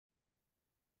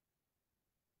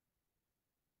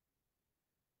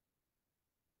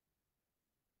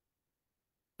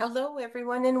Hello,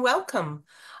 everyone, and welcome.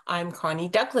 I'm Connie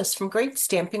Douglas from Great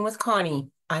Stamping with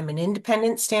Connie. I'm an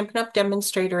independent Stampin' Up!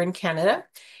 Demonstrator in Canada,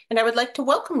 and I would like to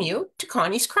welcome you to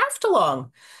Connie's Craft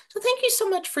Along. So thank you so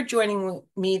much for joining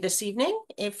me this evening.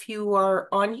 If you are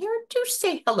on here, do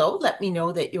say hello. Let me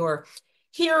know that you're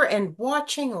here and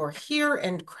watching, or here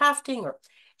and crafting, or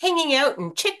hanging out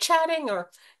and chit-chatting,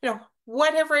 or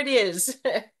whatever it is.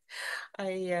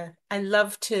 I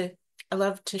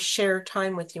love to share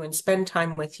time with you and spend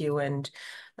time with you and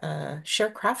share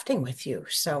crafting with you.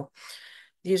 So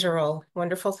these are all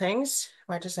wonderful things.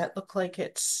 Why does that look like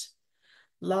it's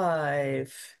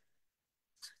live?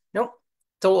 Nope,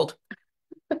 it's old.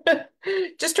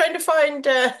 Just trying to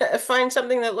find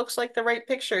something that looks like the right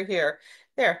picture here.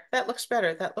 There, that looks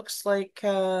better. That looks like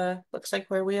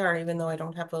where we are, even though I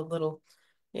don't have a little,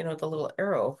 the little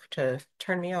arrow to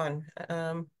turn me on.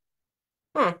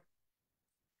 Hmm.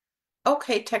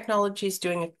 Okay, technology's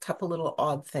doing a couple little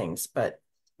odd things, but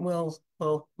we'll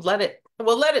let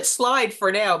it slide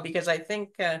for now because I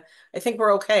think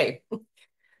we're okay.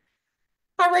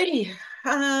 Alrighty.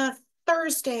 Uh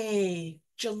Thursday,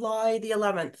 July the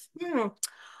 11th.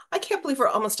 I can't believe we're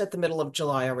almost at the middle of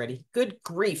July already. Good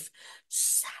grief.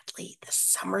 Sadly, the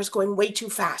summer's going way too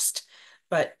fast.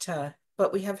 But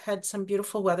we have had some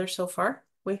beautiful weather so far.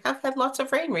 We have had lots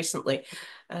of rain recently.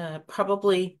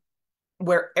 Probably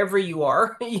wherever you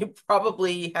are, you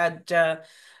probably had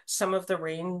some of the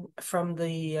rain from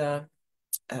well,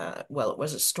 it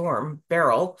was a storm,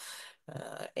 Beryl,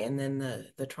 and then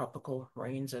the tropical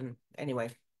rains. And anyway,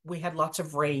 we had lots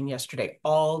of rain yesterday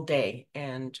all day,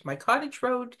 and my cottage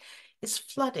road is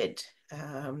flooded.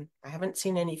 I haven't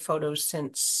seen any photos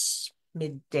since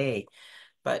midday,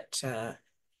 but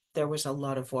there was a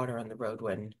lot of water on the road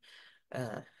when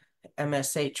uh,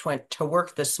 MSH went to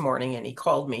work this morning, and he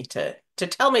called me to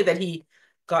tell me that he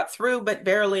got through, but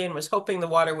barely, and was hoping the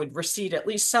water would recede at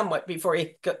least somewhat before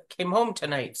he came home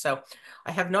tonight. So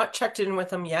I have not checked in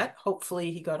with him yet.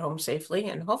 Hopefully he got home safely,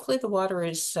 and hopefully the water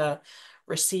is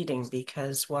receding,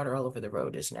 because water all over the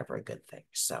road is never a good thing.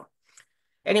 So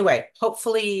anyway,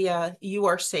 hopefully you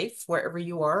are safe wherever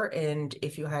you are. And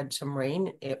if you had some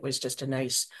rain, it was just a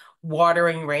nice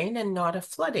watering rain and not a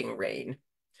flooding rain.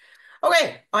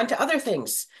 Okay, on to other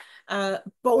things.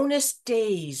 Bonus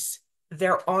days,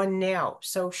 they're on now.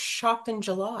 So shop in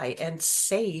July and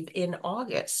save in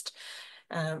August.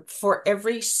 For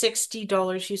every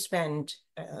 $60 you spend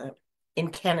in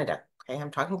Canada. Okay,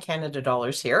 I'm talking Canada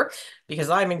dollars here because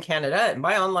I'm in Canada and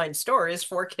my online store is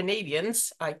for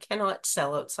Canadians. I cannot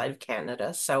sell outside of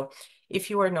Canada. So if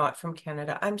you are not from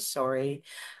Canada, I'm sorry.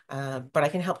 But I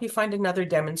can help you find another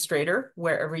demonstrator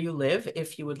wherever you live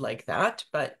if you would like that.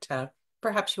 But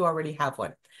perhaps you already have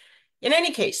one. In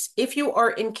any case, if you are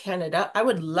in Canada, I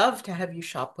would love to have you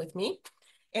shop with me.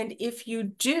 And if you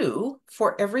do,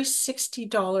 for every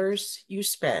 $60 you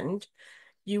spend,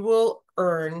 you will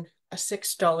earn a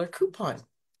 $6 coupon.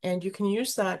 And you can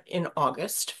use that in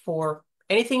August for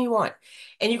anything you want.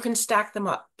 And you can stack them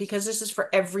up because this is for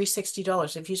every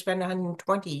 $60. If you spend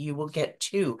 120, you will get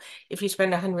two. If you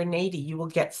spend 180, you will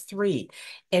get three.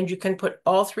 And you can put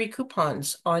all three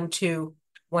coupons onto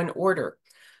one order,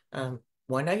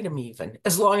 one item even,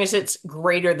 as long as it's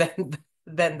greater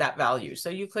than that value. So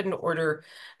you couldn't order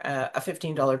a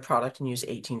 $15 product and use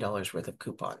 $18 worth of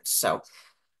coupons. So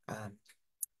um,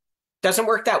 doesn't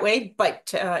work that way,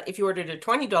 but if you ordered a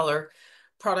 $20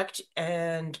 product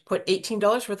and put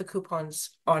 $18 worth of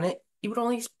coupons on it, you would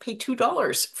only pay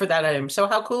 $2 for that item. So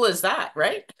how cool is that,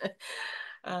 right?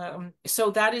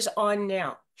 So that is on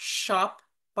now. Shop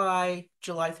by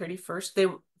July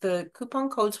 31st. The coupon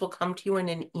codes will come to you in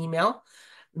an email.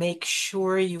 Make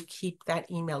sure you keep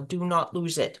that email. Do not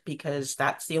lose it, because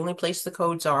that's the only place the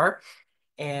codes are,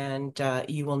 and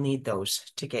you will need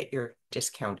those to get your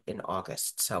discount in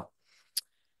August. So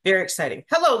very exciting.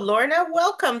 Hello, Lorna.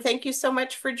 Welcome. Thank you so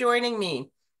much for joining me.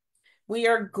 We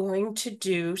are going to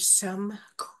do some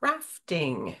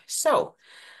crafting. So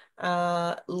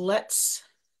let's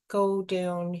go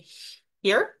down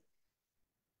here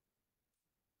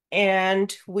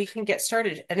and we can get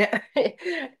started.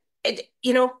 And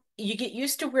you get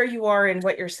used to where you are and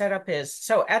what your setup is.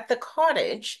 So at the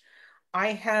cottage,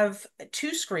 I have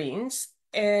two screens,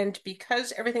 and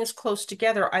because everything's close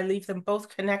together, I leave them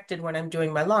both connected when I'm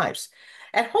doing my lives.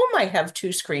 At home, I have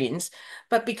two screens,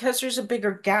 but because there's a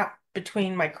bigger gap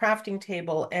between my crafting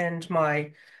table and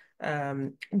my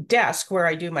desk where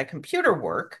I do my computer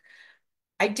work,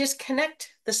 I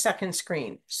disconnect the second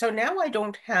screen. So now I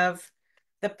don't have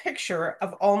the picture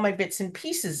of all my bits and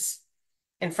pieces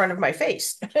in front of my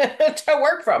face to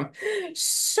work from.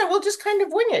 So we'll just kind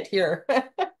of wing it here.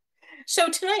 So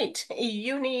tonight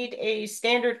you need a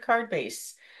standard card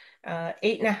base,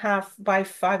 8.5 by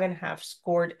 5.5,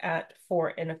 scored at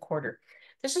 4.25.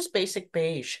 This is basic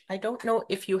beige. I don't know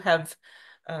if you have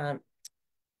um,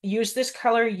 used this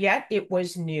color yet. It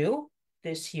was new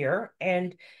this year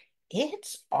and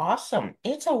it's awesome.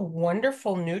 It's a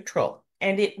wonderful neutral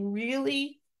and it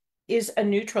really is a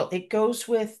neutral. It goes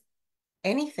with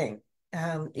anything,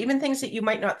 even things that you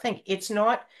might not think. It's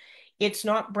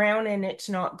not brown and it's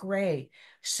not gray.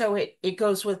 So it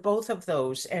goes with both of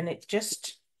those and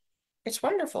it's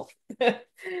wonderful.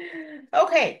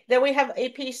 Okay, then we have a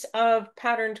piece of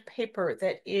patterned paper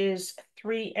that is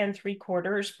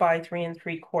 3.75 by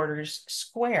 3.75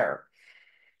 square.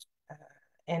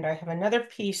 And I have another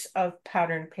piece of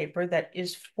patterned paper that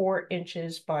is 4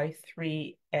 inches by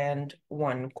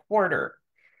 3.25.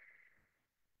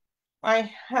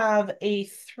 I have a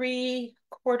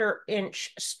 3/4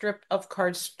 inch strip of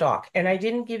cardstock, and I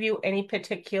didn't give you any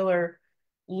particular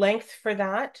length for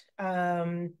that.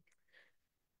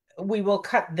 We will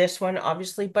cut this one,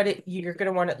 obviously, but you're going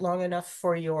to want it long enough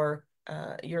for your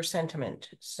sentiment.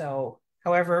 So,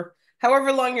 however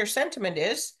long your sentiment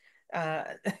is, uh,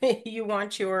 you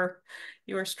want your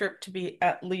strip to be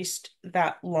at least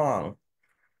that long.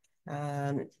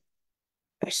 Um,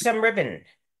 some ribbon.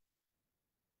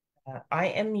 I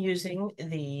am using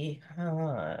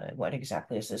what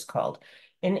exactly is this called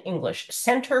in English?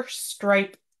 Center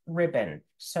stripe ribbon.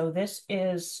 So this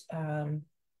is,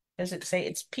 does it say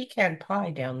it's pecan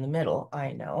pie down the middle?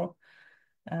 I know.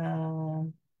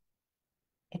 Um,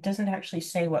 it doesn't actually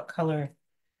say what color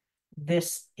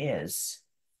this is,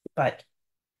 but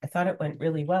I thought it went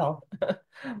really well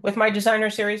with my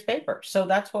designer series paper. So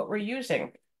that's what we're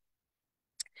using.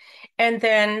 And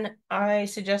then I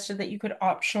suggested that you could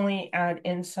optionally add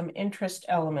in some interest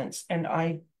elements, and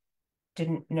I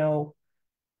didn't know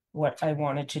what I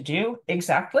wanted to do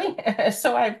exactly.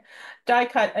 So I've die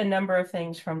cut a number of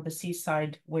things from the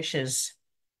Seaside Wishes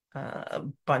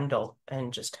bundle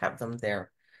and just have them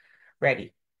there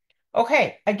ready.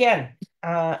 Okay, again,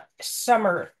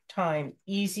 summertime,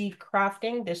 easy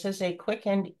crafting. This is a quick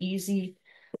and easy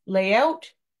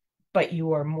layout, but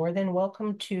you are more than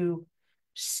welcome to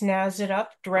snazz it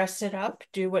up, dress it up,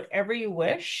 do whatever you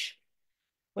wish.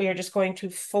 We are just going to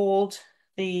fold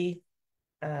the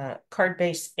card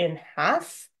base in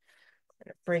half.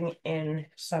 Bring in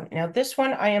some. Now this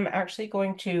one, I am actually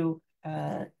going to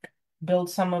build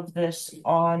some of this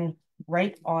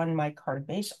right on my card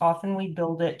base. Often we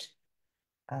build it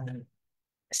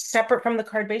separate from the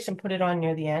card base and put it on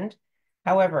near the end.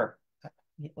 However,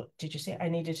 did you see I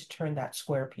needed to turn that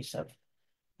square piece of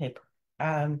paper?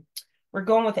 We're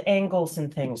going with angles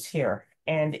and things here,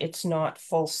 and it's not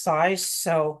full size,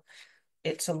 so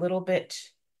it's a little bit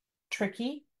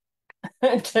tricky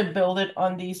to build it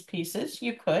on these pieces.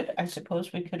 You could, I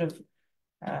suppose we could have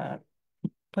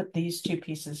put these two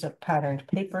pieces of patterned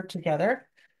paper together,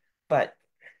 but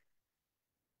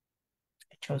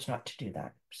I chose not to do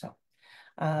that. So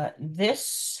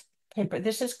this paper,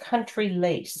 this is country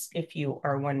lace, if you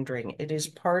are wondering. It is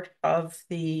part of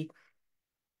the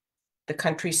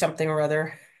country something or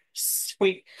other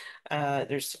suite.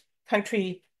 There's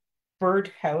country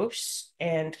birdhouse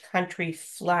and country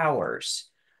flowers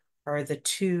are the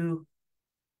two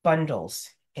bundles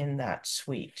in that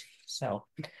suite. So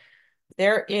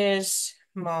there is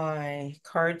my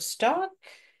cardstock.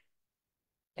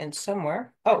 And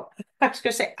somewhere, oh, I was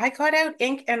gonna say, I got out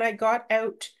ink and I got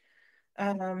out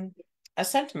a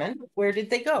sentiment. Where did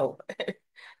they go?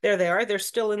 There they are. They're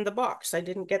still in the box. I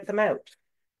didn't get them out.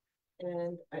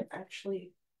 And I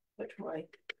actually put my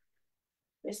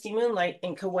Misty Moonlight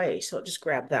ink away, so I'll just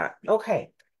grab that.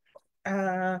 Okay.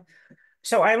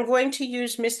 So I'm going to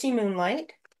use Misty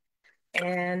Moonlight,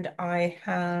 and I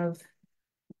have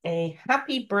a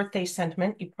happy birthday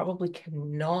sentiment. You probably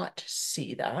cannot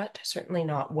see that, certainly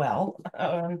not well.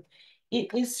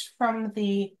 It is from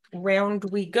the Round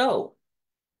We Go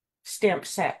stamp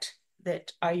set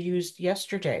that I used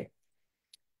yesterday.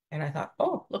 And I thought,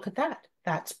 oh, look at that.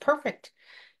 That's perfect.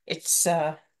 It's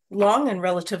long and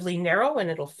relatively narrow, and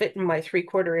it'll fit in my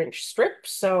 3/4 inch strip.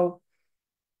 So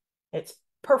it's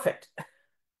perfect.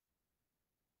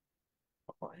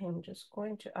 I'm just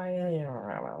going to,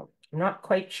 I'm not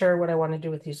quite sure what I want to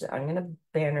do with these. I'm going to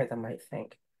banner them, I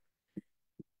think.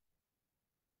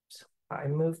 So I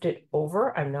moved it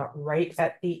over. I'm not right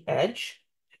at the edge.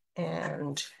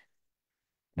 And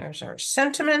there's our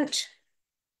sentiment.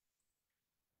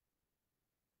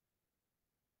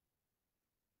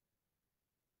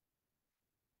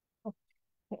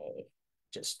 Okay,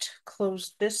 just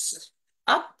close this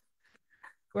up,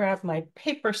 grab my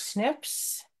paper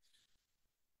snips,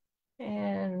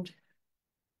 And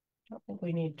I don't think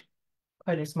we need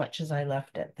quite as much as I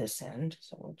left at this end.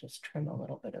 So we'll just trim a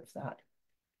little bit of that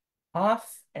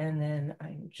off. And then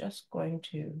I'm just going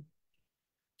to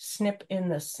snip in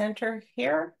the center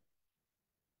here.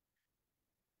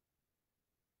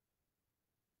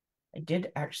 I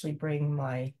did actually bring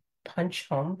my punch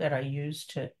home that I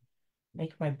used to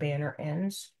make my banner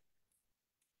ends,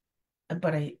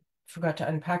 but I forgot to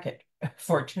unpack it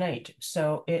for tonight.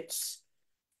 So it's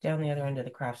down the other end of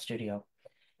the craft studio.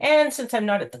 And since I'm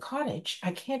not at the cottage,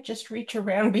 I can't just reach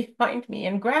around behind me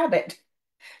and grab it.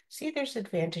 See, there's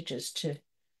advantages to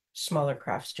smaller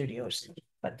craft studios,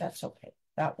 but that's okay.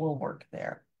 That will work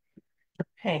there.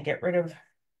 Okay, get rid of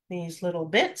these little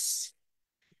bits.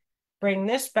 Bring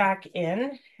this back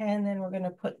in, and then we're going to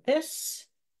put this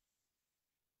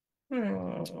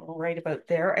right about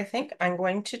there. I think I'm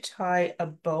going to tie a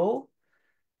bow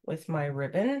with my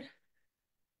ribbon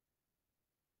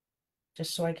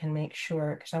just so I can make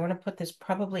sure, because I want to put this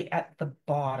probably at the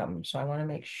bottom. So I want to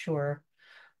make sure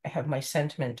I have my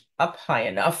sentiment up high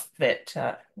enough that,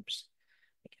 oops,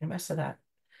 making a mess of that,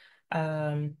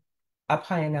 up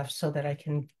high enough so that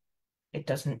it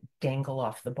doesn't dangle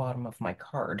off the bottom of my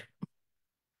card.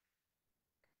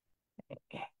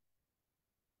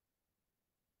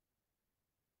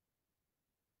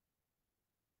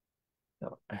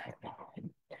 So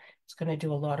it's going to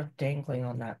do a lot of dangling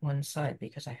on that one side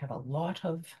because I have a lot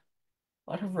of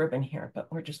ribbon here,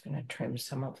 but we're just going to trim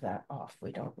some of that off.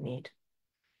 We don't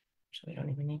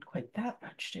even need quite that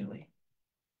much, do we?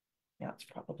 Yeah, it's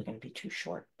probably going to be too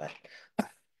short, but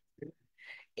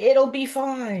it'll be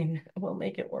fine. We'll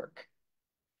make it work.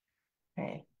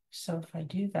 Okay, so if I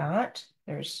do that,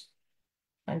 there's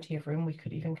plenty of room. We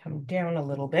could even come down a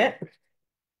little bit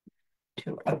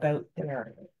to about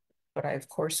there. But I, of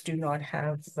course, do not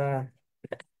have, I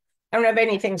don't have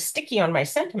anything sticky on my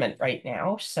sentiment right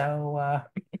now. So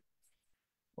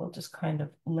we'll just kind of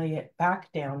lay it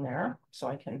back down there so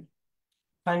I can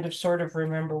kind of sort of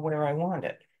remember where I want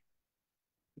it.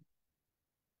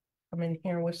 Come in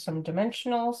here with some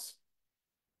dimensionals.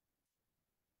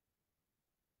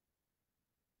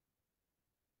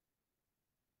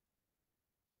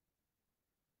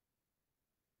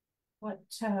 What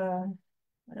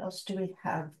else do we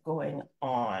have going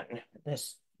on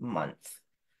this month?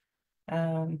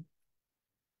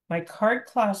 My card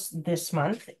class this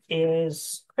month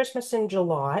is Christmas in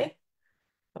July.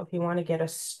 So if you want to get a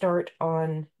start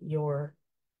on your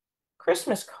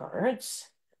Christmas cards,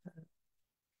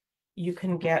 you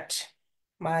can get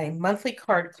my monthly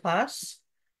card class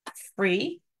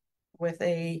free with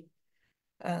a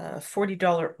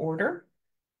 $40 order.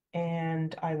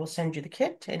 And I will send you the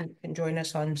kit and you can join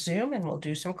us on Zoom and we'll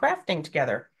do some crafting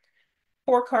together.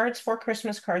 4 cards, 4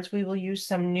 Christmas cards. We will use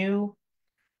some new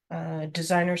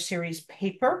designer series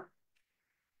paper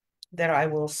that I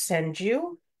will send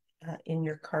you in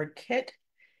your card kit.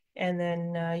 And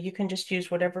then you can just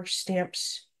use whatever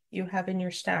stamps you have in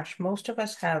your stash. Most of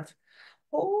us have,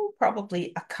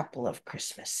 probably a couple of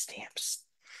Christmas stamps,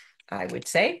 I would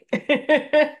say.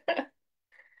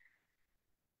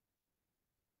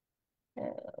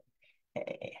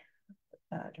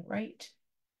 Okay, right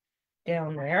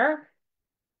down there.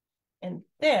 And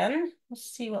then let's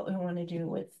see what we want to do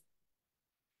with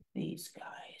these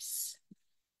guys.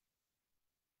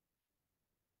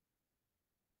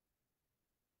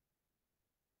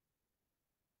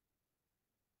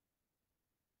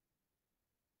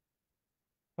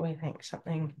 What do we think?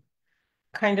 Something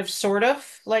kind of sort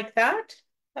of like that?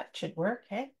 That should work,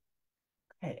 hey?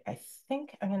 Okay, I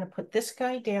think I'm going to put this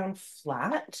guy down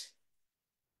flat.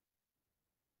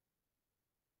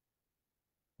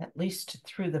 At least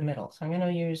through the middle. So I'm going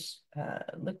to use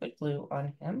liquid glue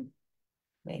on him,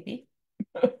 maybe.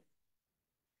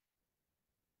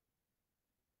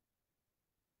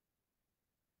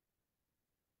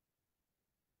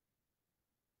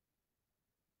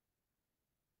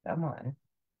 Come on.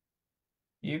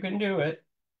 You can do it.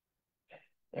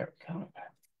 There we go.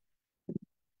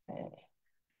 Okay.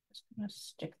 Just going to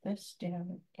stick this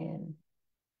down in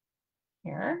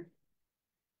here.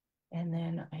 And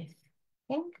then I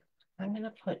think I'm going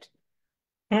to put,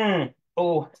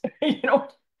 oh, you know,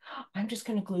 I'm just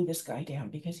going to glue this guy down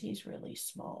because he's really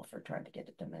small for trying to get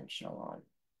a dimensional on.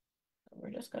 So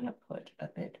we're just going to put a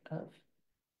bit of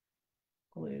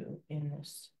glue in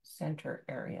this center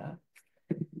area.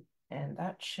 And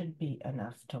that should be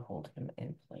enough to hold him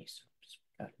in place. Just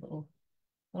got a little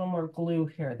more glue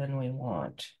here than we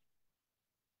want.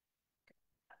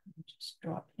 Just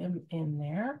drop him in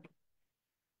there.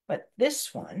 But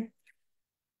this one,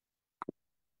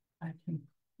 I can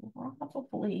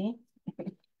probably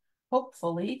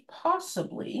hopefully,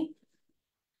 possibly,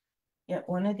 get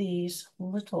one of these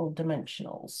little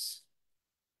dimensionals.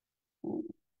 Ooh.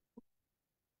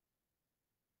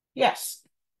 Yes.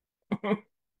 You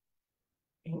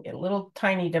can get a little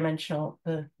tiny dimensional,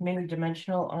 the mini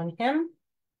dimensional on him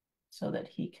so that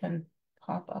he can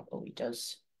pop up. Oh, he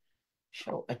does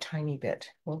show a tiny bit.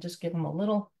 We'll just give him a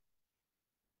little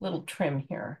trim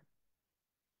here.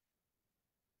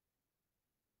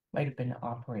 Might have been an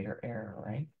operator error,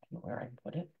 right? Where I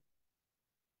put it.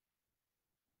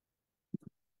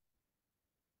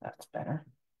 That's better.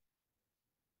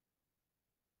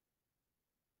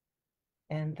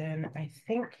 And then I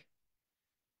think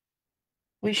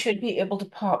we should be able to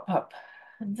pop up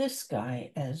this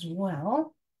guy as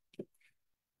well.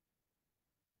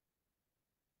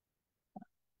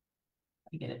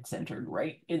 Get it centered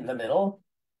right in the middle.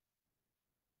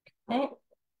 Okay.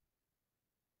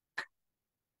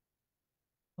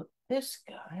 Put this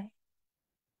guy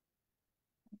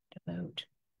about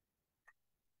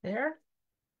there.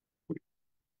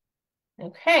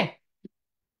 Okay.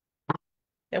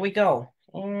 There we go.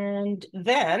 And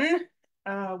then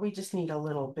we just need a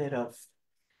little bit of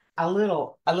a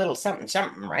little something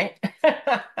something, right?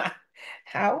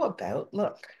 How about,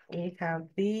 look, we have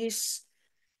these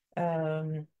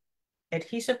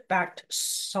adhesive backed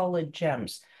solid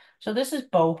gems. So this is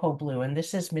boho blue and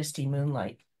this is misty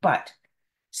moonlight, but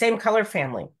same color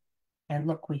family. And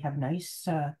look, we have nice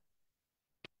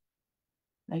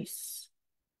nice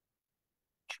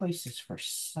choices for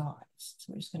size.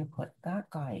 So we're just going to put that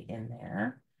guy in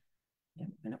there.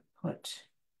 And I'm going to put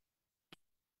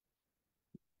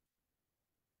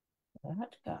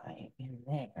that guy in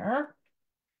there.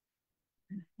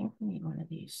 I think we need one of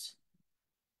these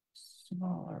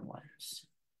smaller ones.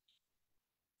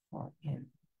 Or in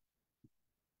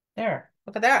there.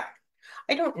 Look at that.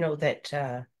 I don't know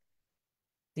that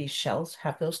these shells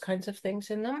have those kinds of things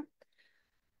in them,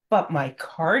 but my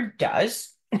card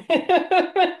does.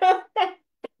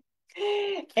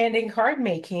 And in card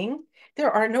making,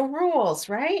 there are no rules,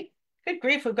 right? Good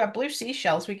grief, we've got blue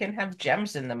seashells. We can have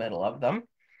gems in the middle of them.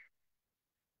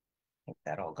 I think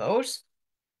that all goes.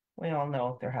 We all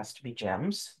know there has to be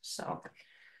gems. So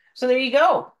there you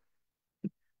go.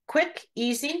 Quick,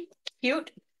 easy,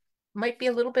 cute. Might be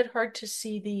a little bit hard to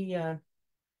see the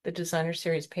designer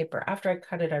series paper. After I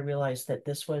cut it, I realized that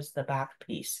this was the back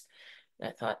piece. And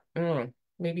I thought,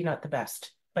 maybe not the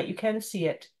best, but you can see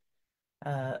it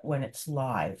when it's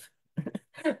live,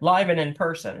 live and in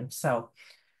person. So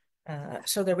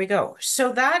there we go.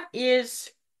 So that is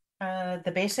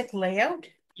the basic layout.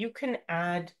 You can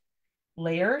add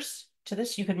layers to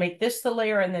this. You could make this the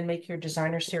layer and then make your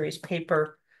designer series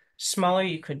paper smaller.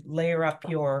 You could layer up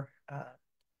your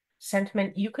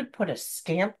sentiment. You could put a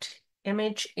stamped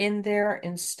image in there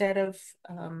instead of,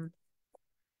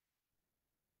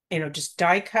 just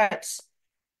die cuts.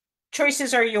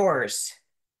 Choices are yours.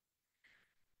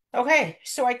 Okay,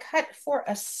 so I cut for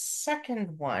a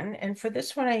second one, and for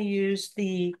this one I used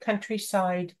the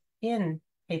Countryside Inn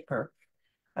paper.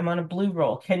 I'm on a blue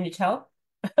roll. Can you tell?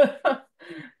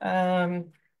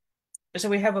 So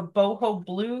we have a boho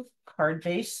blue card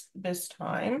base this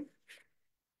time.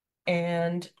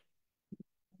 And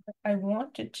what I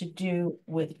wanted to do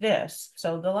with this,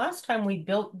 so the last time we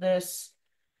built this,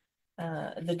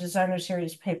 the designer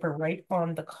series paper right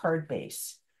on the card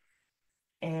base.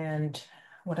 And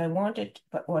what I wanted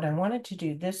to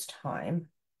do this time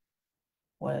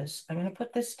was I'm going to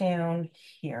put this down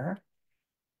here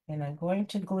and I'm going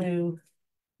to glue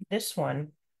this one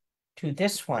to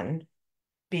this one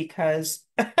because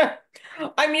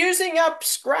I'm using up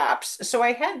scraps. So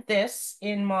I had this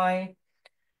in my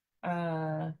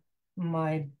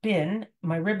my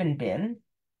ribbon bin,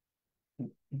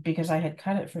 because I had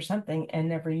cut it for something and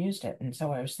never used it. And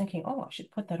so I was thinking, oh, I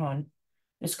should put that on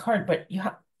this card, but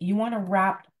you want to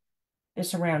wrap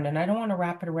this around, and I don't want to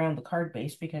wrap it around the card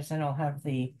base because then I'll have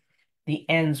the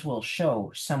ends will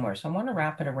show somewhere. So I want to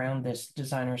wrap it around this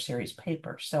designer series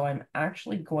paper. So I'm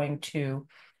actually going to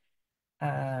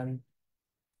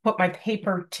put my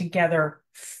paper together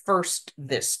first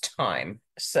this time.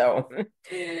 So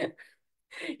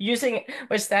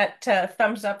was that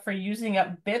thumbs up for using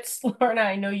up bits, Lorna?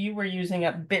 I know you were using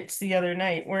up bits the other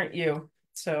night, weren't you?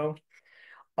 So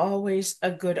always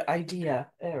a good idea,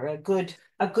 or a good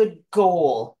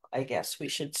goal, I guess we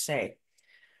should say.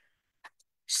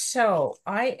 So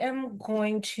I am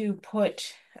going to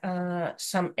put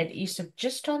some adhesive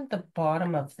just on the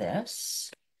bottom of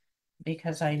this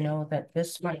because I know that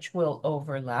this much will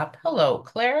overlap. Hello,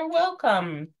 Claire,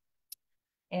 welcome.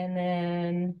 And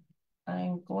then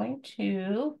I'm going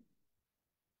to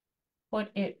put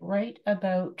it right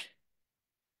about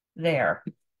there.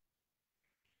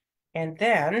 And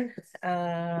then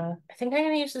I think I'm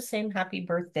going to use the same happy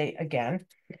birthday again.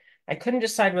 I couldn't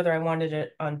decide whether I wanted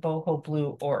it on boho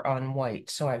blue or on white,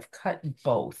 so I've cut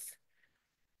both.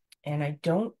 And I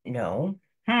don't know.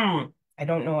 I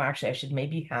don't know actually. I should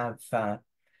maybe have a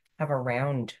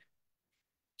round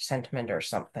sentiment or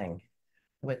something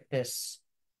with this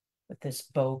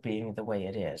bow being the way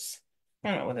it is. I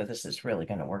don't know whether this is really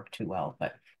going to work too well,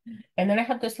 but and then I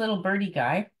have this little birdie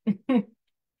guy.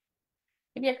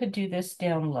 Maybe I could do this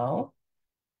down low.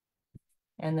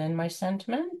 And then my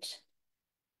sentiment.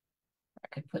 I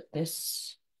could put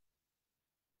this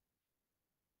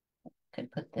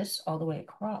all the way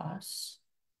across.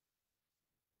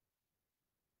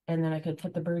 And then I could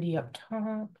put the birdie up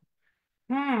top.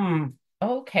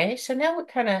 Okay, so now we're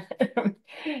kind of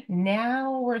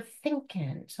now we're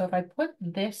thinking. So if I put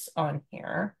this on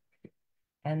here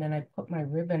and then I put my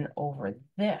ribbon over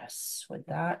this, would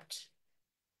that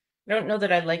I don't know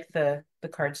that I like the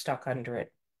cardstock under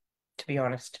it, to be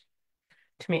honest.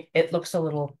 To me, it looks a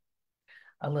little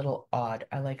odd.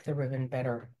 I like the ribbon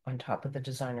better on top of the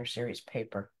designer series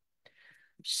paper.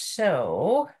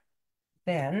 So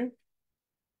then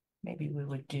maybe we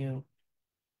would do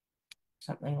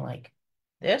something like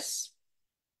this,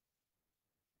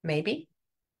 maybe.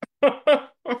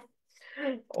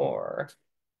 Or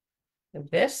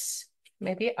this,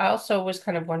 maybe. I also was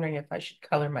kind of wondering if I should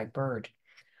color my bird.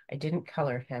 I didn't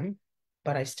color him,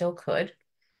 but I still could.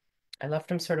 I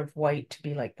left him sort of white to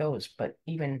be like those, but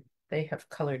even they have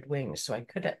colored wings, so I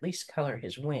could at least color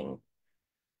his wing.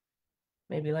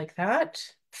 Maybe like that.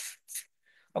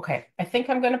 Okay, I think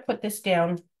I'm going to put this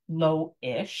down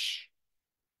low-ish,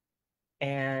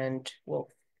 and we'll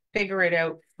figure it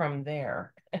out from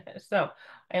there. So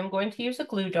I am going to use a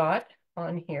glue dot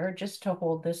on here just to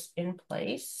hold this in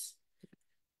place.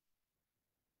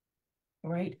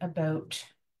 Right about,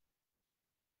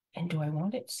 and do I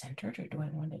want it centered or do I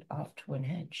want it off to an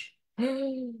edge?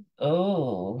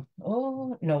 Oh,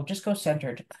 no, just go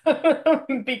centered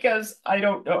because I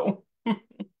don't know. I'm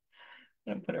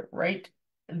gonna put it right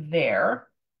there.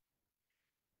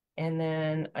 And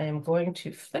then I am going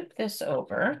to flip this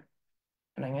over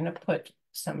and I'm going to put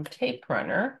some tape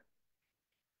runner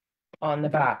on the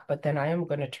back, but then I am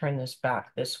going to turn this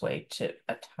back this way to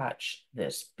attach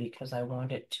this because I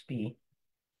want it to be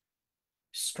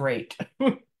straight.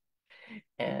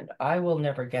 And I will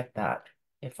never get that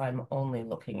if I'm only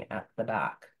looking at the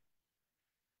back.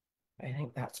 I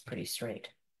think that's pretty straight.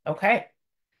 Okay,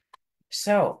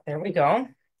 so there we go.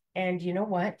 And you know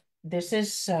what? This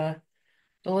is a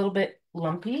little bit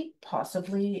lumpy,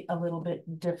 possibly a little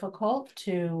bit difficult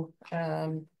to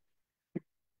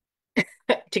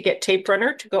get tape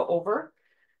runner to go over,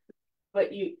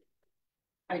 but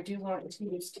I do want to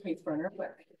use tape runner,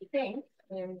 but I think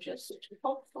I'm just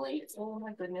hopefully, oh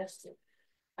my goodness,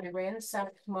 I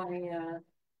ransacked my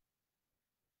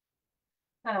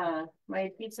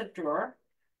pizza drawer.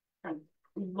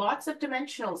 Lots of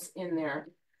dimensionals in there,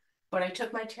 but I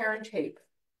took my tear and tape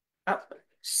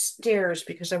upstairs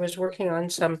because I was working on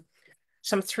some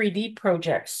 3D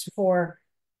projects for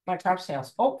my craft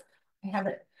sales. Oh, I have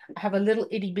it. I have a little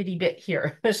itty bitty bit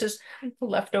here. This is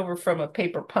left over from a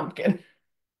paper pumpkin.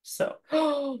 So,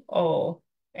 oh,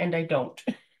 and I don't.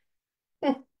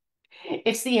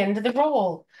 It's the end of the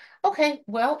roll. Okay,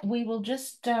 well, we'll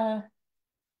just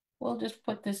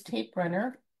put this tape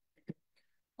runner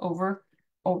over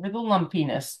the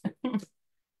lumpiness.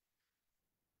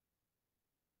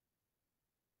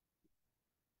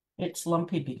 It's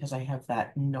lumpy because I have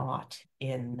that knot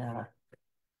in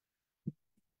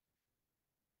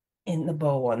the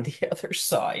bow on the other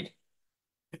side.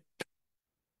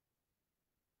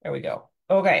 There we go.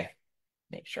 Okay.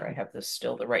 Make sure I have this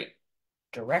still the right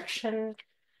direction.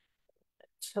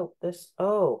 Tilt this.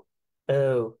 Oh.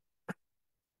 So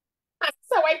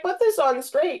I put this on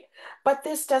straight, but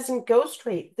this doesn't go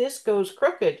straight. This goes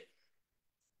crooked.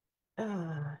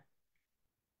 Gotta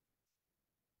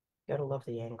love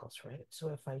the angles, right? So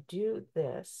if I do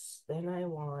this, then I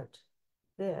want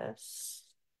this.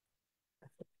 I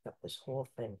have to pick up this whole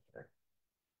thing here.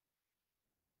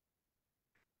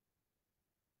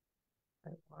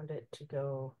 I want it to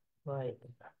go like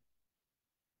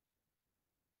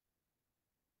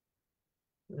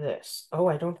this. Oh,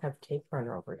 I don't have tape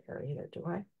runner over here either, do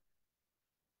I? I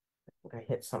think I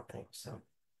hit something, so.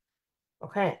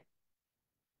 Okay.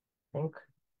 Think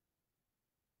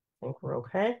we're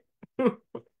okay.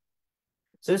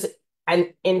 So it's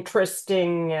an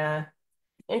interesting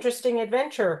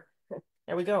adventure.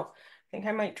 There we go. I think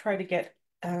I might try to get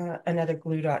another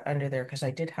glue dot under there because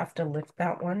I did have to lift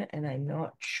that one and I'm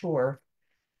not sure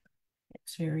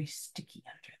It's very sticky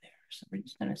under there. So we're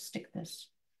just going to stick this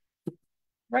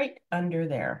right under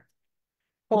there.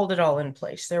 Hold it all in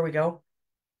place. There we go.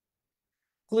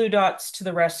 Glue dots to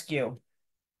the rescue.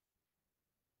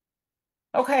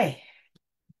 Okay.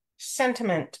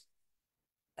 Sentiment.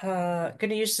 Gonna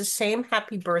use the same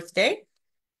happy birthday,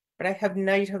 but I have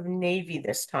Night of Navy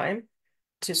this time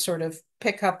to sort of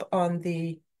pick up on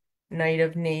the Night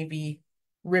of Navy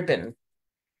ribbon.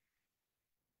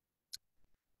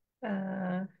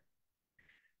 Uh,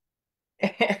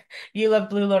 you love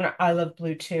blue, Lona. I love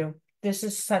blue too. This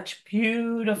is such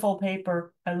beautiful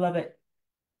paper. I love it.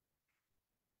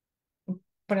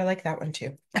 But I like that one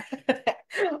too.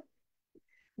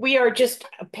 We are just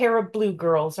a pair of blue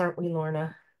girls, aren't we,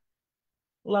 Lorna?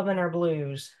 Loving our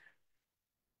blues.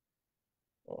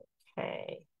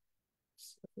 Okay.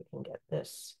 See if we can get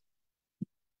this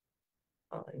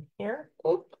on here.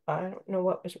 Oop, I don't know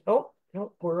what was. Oh,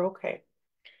 no, we're okay.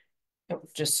 It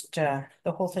was just the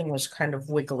whole thing was kind of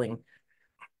wiggling.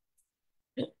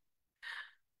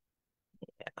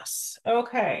 Yes.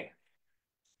 Okay.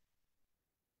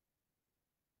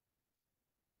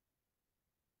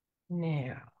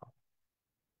 Now,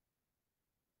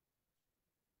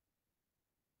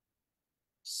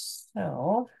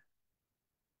 so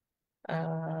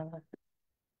I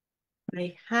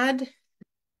had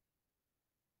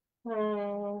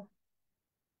uh,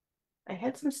 I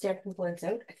had some stamping blends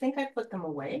out. I think I put them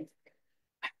away.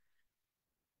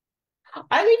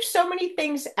 I leave so many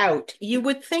things out. You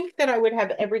would think that I would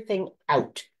have everything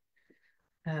out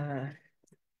uh,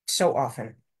 so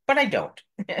often, but I don't.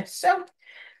 So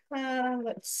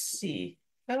let's see.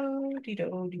 Oh, dee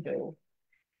do, dee do.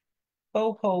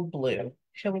 Boho blue.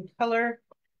 Shall we color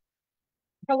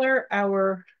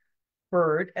our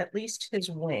bird, at least his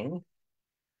wing,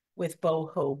 with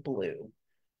boho blue?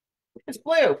 It's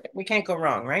blue. We can't go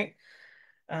wrong, right?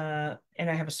 And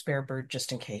I have a spare bird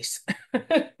just in case.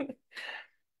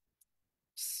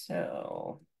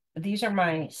 So these are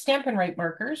my Stampin' Write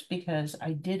markers because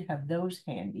I did have those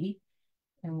handy.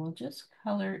 And we'll just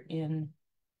color in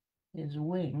his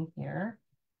wing here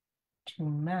to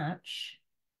match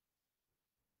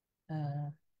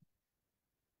the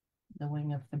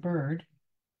wing of the bird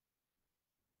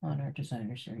on our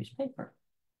designer series paper.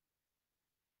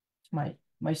 It's my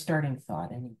starting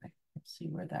thought anyway. Let's see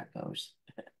where that goes.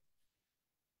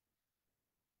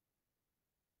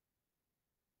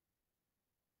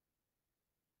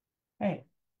 Hey,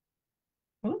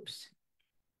 oops.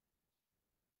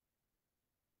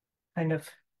 Kind of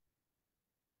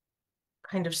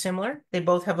similar. They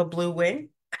both have a blue wing.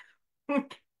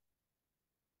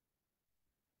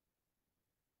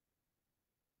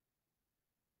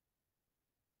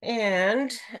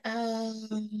 And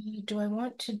do I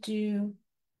want to do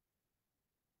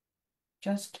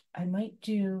just, I might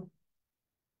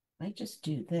just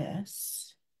do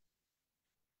this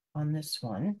on this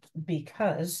one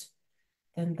because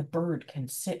then the bird can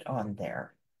sit on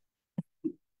there.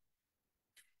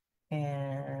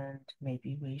 And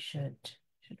maybe we should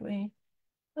we?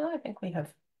 Well, I think we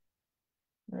have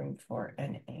room for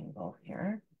an angle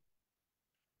here.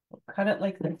 We'll cut it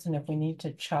like this, and if we need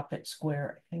to chop it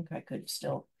square, I think I could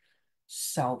still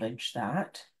salvage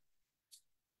that.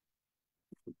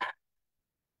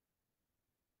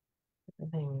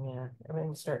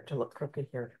 Everything's starting to look crooked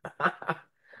here. There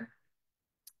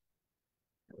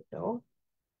we go.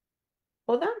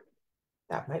 Well,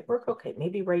 that might work okay.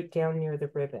 Maybe right down near the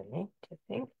ribbon, I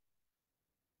think.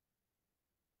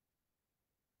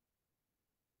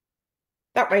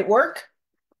 That might work.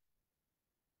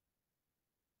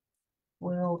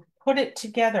 We'll put it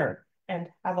together and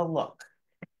have a look.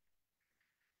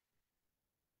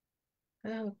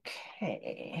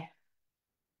 Okay.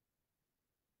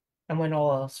 And when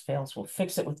all else fails, we'll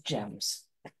fix it with gems.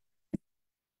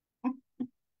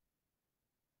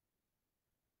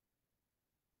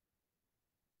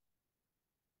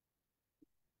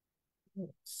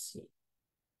 Let's see.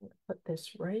 Put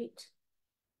this right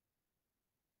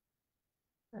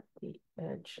at the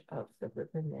edge of the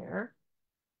ribbon there.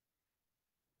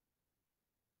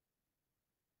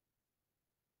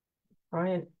 Try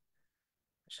and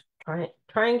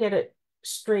try and get it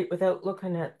straight without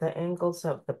looking at the angles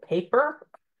of the paper.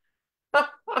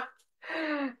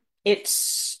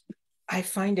 It's I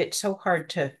find it so hard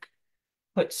to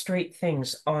put straight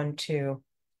things onto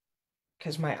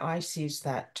because my eye sees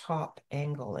that top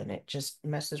angle and it just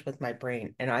messes with my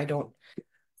brain. And I don't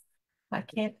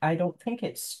think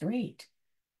it's straight,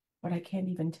 but I can't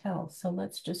even tell. So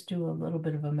let's just do a little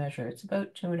bit of a measure. It's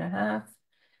about 2.5.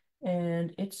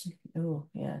 And it's, oh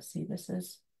yeah, see, this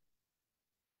is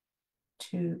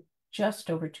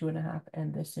just over 2.5,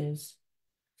 and this is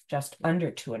just under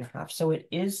 2.5. So it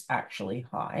is actually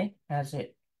high as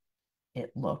it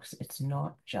looks. It's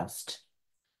not just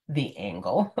the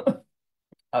angle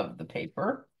of the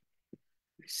paper.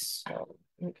 So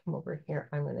let me come over here.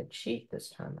 I'm going to cheat this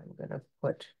time. I'm going to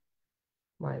put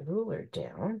my ruler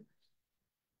down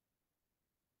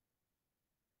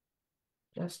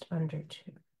just under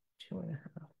 2.5,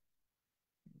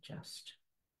 just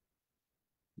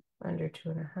under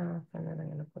 2.5, and then I'm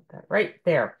going to put that right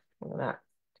there. Look at that.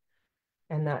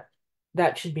 And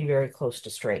that should be very close to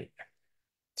straight.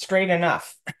 Straight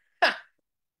enough.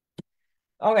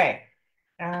 Okay.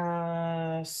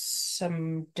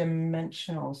 Some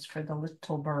dimensionals for the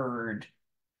little bird.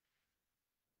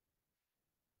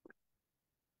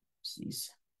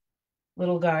 These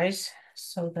little guys,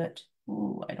 so that,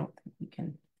 ooh, I don't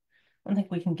think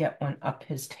we can get one up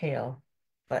his tail,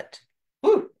 but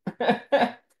ooh,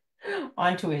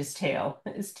 onto his tail.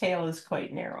 His tail is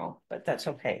quite narrow, but that's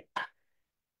okay.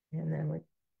 And then we're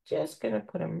just gonna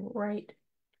put him right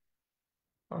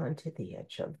onto the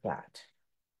edge of that.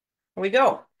 Here we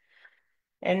go.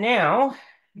 And now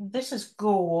this is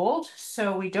gold,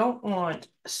 so we don't want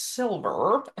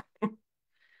silver.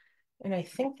 And I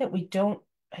think we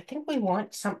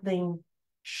want something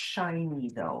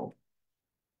shiny though.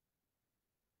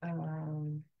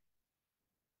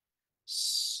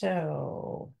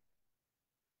 So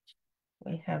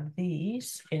we have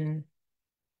these in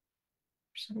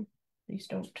these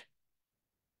don't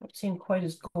seem quite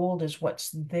as gold as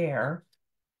what's there,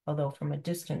 although from a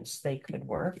distance they could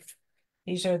work.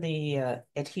 These are the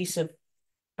adhesive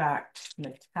backed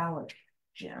metallic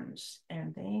gems,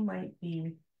 and they might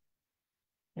be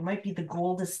the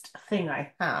goldest thing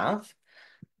I have.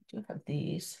 I do have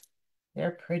these.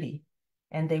 They're pretty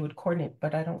and they would coordinate,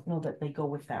 but I don't know that they go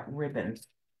with that ribbon.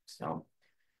 So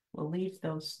we'll leave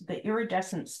those. The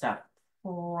iridescent stuff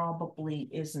probably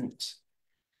isn't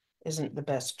the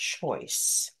best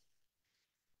choice,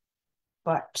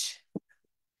 but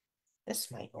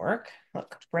this might work.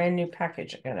 Look, brand new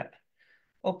package. I'm gonna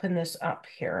open this up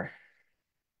here.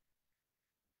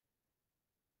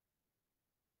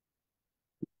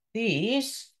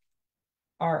 These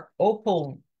are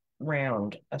opal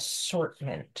round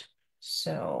assortment.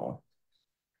 So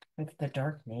with the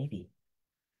dark navy,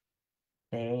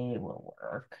 they will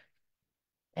work.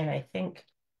 And I think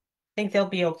they'll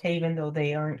be okay, even though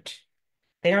they aren't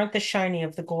the shiny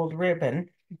of the gold ribbon,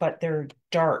 but they're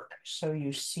dark, so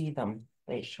you see them.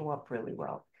 They show up really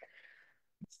well.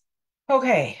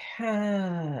 Okay,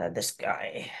 this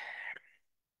guy.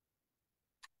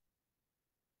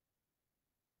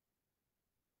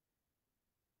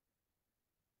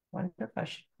 Wonder if I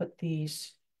should put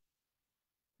these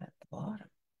at the bottom.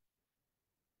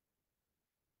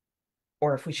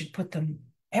 Or if we should put them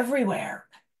everywhere.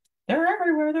 They're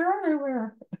everywhere, they're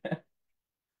everywhere.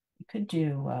 We could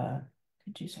do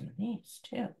some of these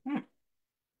too.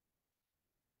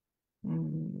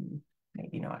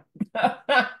 Maybe not.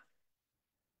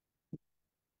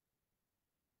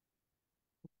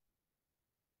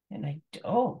 And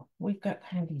we've got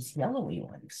kind of these yellowy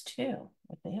ones too.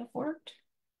 Would they have worked?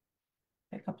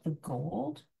 Pick up the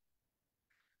gold.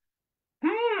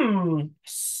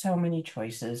 So many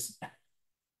choices.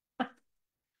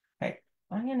 Okay,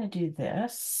 I'm gonna do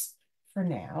this for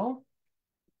now.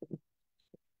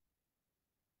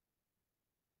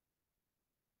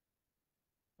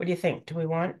 What do you think? Do we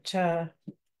want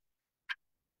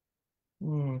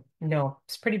no,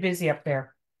 it's pretty busy up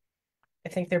there. I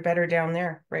think they're better down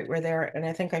there, right where they're, and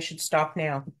I think I should stop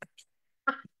now.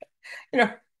 You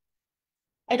know,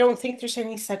 I don't think there's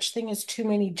any such thing as too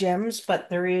many gems, but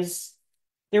there is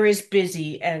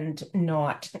busy and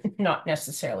not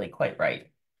necessarily quite right.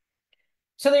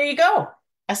 So there you go,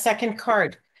 a second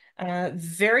card.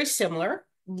 Very similar,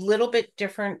 little bit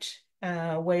different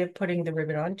way of putting the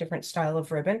ribbon on, different style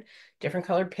of ribbon, different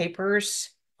colored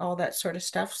papers, all that sort of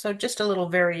stuff. So just a little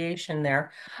variation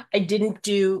there. I didn't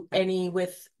do any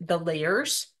with the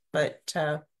layers, but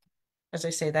as I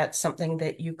say, that's something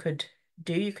that you could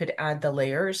do. You could add the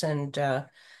layers and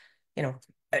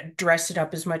dress it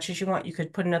up as much as you want. You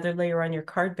could put another layer on your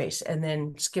card base and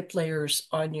then skip layers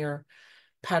on your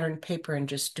patterned paper and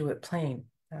just do it plain.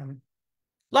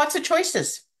 Lots of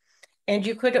choices. And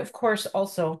you could, of course,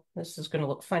 also, this is going to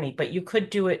look funny, but you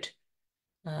could do it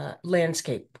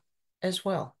landscape as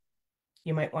well.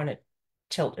 You might want to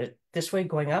tilt it this way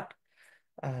going up.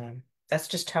 That's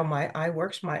just how my eye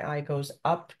works. My eye goes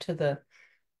up to the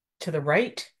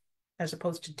right as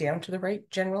opposed to down to the right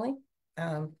generally.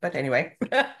 But anyway,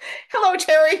 hello,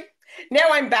 Terry. Now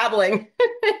I'm babbling.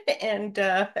 And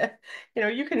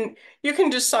you can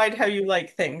decide how you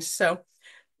like things. So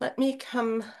Let me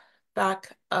come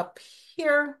back up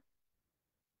here.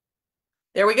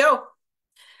 There we go.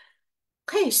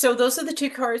 Okay, so those are the two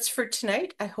cards for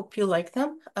tonight. I hope you like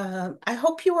them. I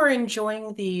hope you are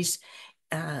enjoying these,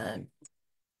 uh,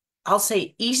 I'll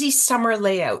say easy summer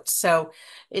layouts. So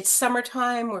it's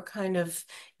summertime, we're kind of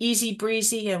easy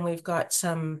breezy, and we've got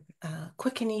some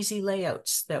quick and easy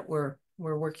layouts that we're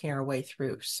working our way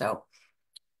through. So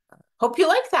hope you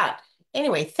like that.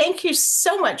 Anyway, thank you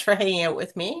so much for hanging out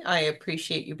with me. I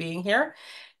appreciate you being here,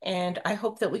 and I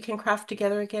hope that we can craft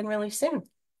together again really soon.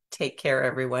 Take care,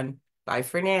 everyone. Bye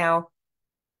for now.